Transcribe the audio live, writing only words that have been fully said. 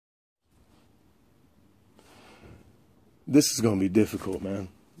This is going to be difficult, man.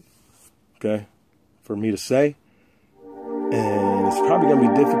 Okay? For me to say. And it's probably going to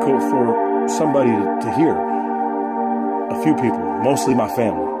be difficult for somebody to hear. A few people, mostly my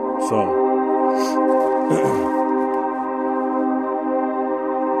family. So,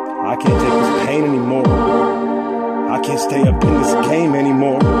 I can't take this pain anymore. I can't stay up in this game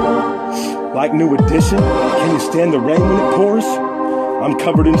anymore. Like New Edition, can you stand the rain when it pours? I'm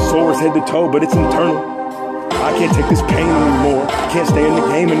covered in sores head to toe, but it's internal. I can't take this pain anymore. Can't stay in the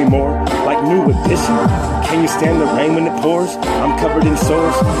game anymore. Like New Edition, can you stand the rain when it pours? I'm covered in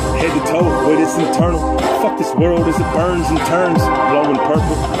sores head to toe, but it's internal. Fuck this world as it burns and turns, glowing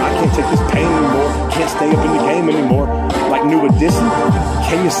purple. I can't take this pain anymore. Can't stay up in the game anymore. Like New Edition,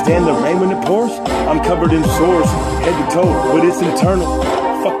 can you stand the rain when it pours? I'm covered in sores head to toe, but it's internal.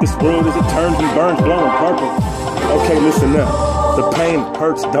 Fuck this world as it turns and burns, glowing purple. Okay, listen up. The pain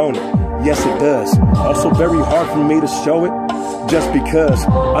hurts, don't it? Yes, it does. Also very hard for me to show it, just because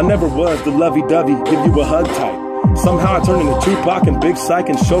I never was the lovey-dovey, give you a hug type. Somehow I turned into Tupac and Big Psych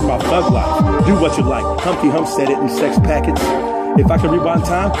and showed my thug life. Do what you like. Humpty Hump said it in sex packets. If I could rewind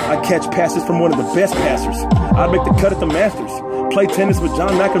time, I'd catch passes from one of the best passers. I'd make the cut at the Masters. Play tennis with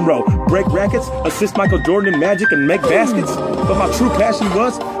John McEnroe. Break rackets, assist Michael Jordan in Magic and make baskets. But my true passion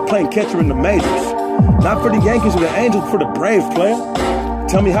was playing catcher in the majors. Not for the Yankees or the Angels, for the Braves, player.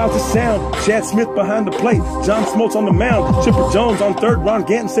 Tell me how's it sound? Chad Smith behind the plate, John Smoltz on the mound, Chipper Jones on third, Ron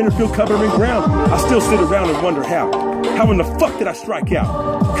Ganton center field covering ground. I still sit around and wonder how in the fuck did I strike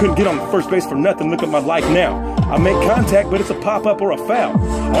out? Couldn't get on the first base for nothing, look at my life now. I make contact, but it's a pop-up or a foul.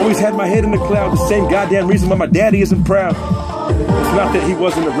 Always had my head in the cloud, the same goddamn reason why my daddy isn't proud. It's not that he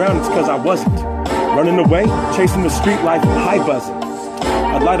wasn't around, it's cause I wasn't. Running away, chasing the street life, high buzzing.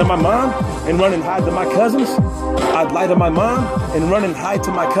 I'd lie to my mom and run and hide to my cousins. I'd lie to my mom and run and hide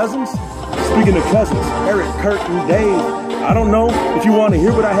to my cousins. Speaking of cousins, Eric, Kurt, and Dave. I don't know if you want to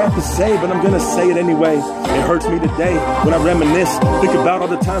hear what I have to say, but I'm going to say it anyway. It hurts me today when I reminisce. Think about all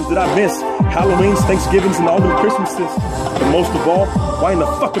the times that I miss. Halloweens, Thanksgivings, and all them Christmases. But most of all, why in the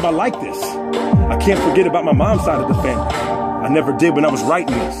fuck am I like this? I can't forget about my mom's side of the family. I never did when I was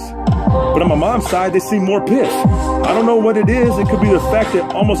writing this. But on my mom's side, they seem more pissed. I don't know what it is. It could be the fact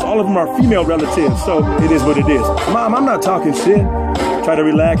that almost all of them are female relatives, so it is what it is. Mom, I'm not talking shit. Try to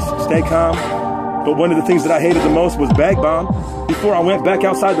relax, stay calm. But one of the things that I hated the most was bag bomb. Before I went back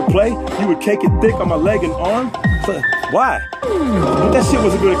outside to play, you would cake it thick on my leg and arm. Why? But that shit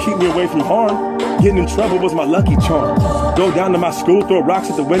wasn't going to keep me away from harm. Getting in trouble was my lucky charm. Go down to my school, throw rocks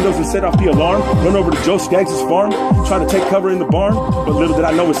at the windows and set off the alarm. Run over to Joe Skaggs' farm, try to take cover in the barn. But little did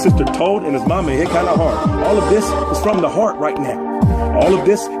I know his sister told and his mama hit kind of hard. All of this is from the heart right now. All of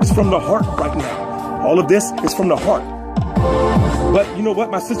this is from the heart right now. All of this is from the heart. But you know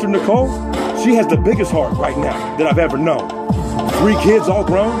what, my sister Nicole? She has the biggest heart right now that I've ever known. 3 kids all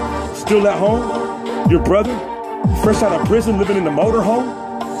grown, still at home. Your brother, fresh out of prison, living in the motorhome.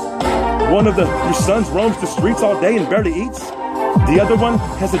 One of your sons roams the streets all day and barely eats. The other one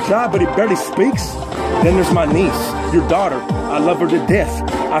has a job, but he barely speaks. Then there's my niece, your daughter. I love her to death.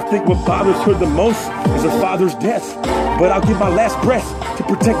 I think what bothers her the most is her father's death. But I'll give my last breath to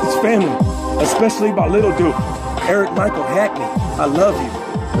protect his family, especially my little dude, Eric Michael Hackney. I love you.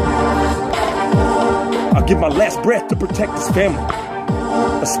 I'll give my last breath to protect his family,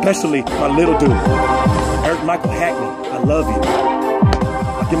 especially my little dude, Eric Michael Hackney. I love you.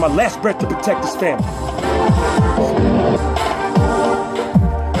 I'll give my last breath to protect his family.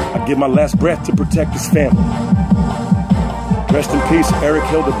 I'll give my last breath to protect his family. Rest in peace, Eric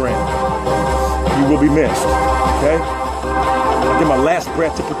Hildebrand. You will be missed, okay? I'll give my last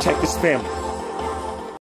breath to protect his family.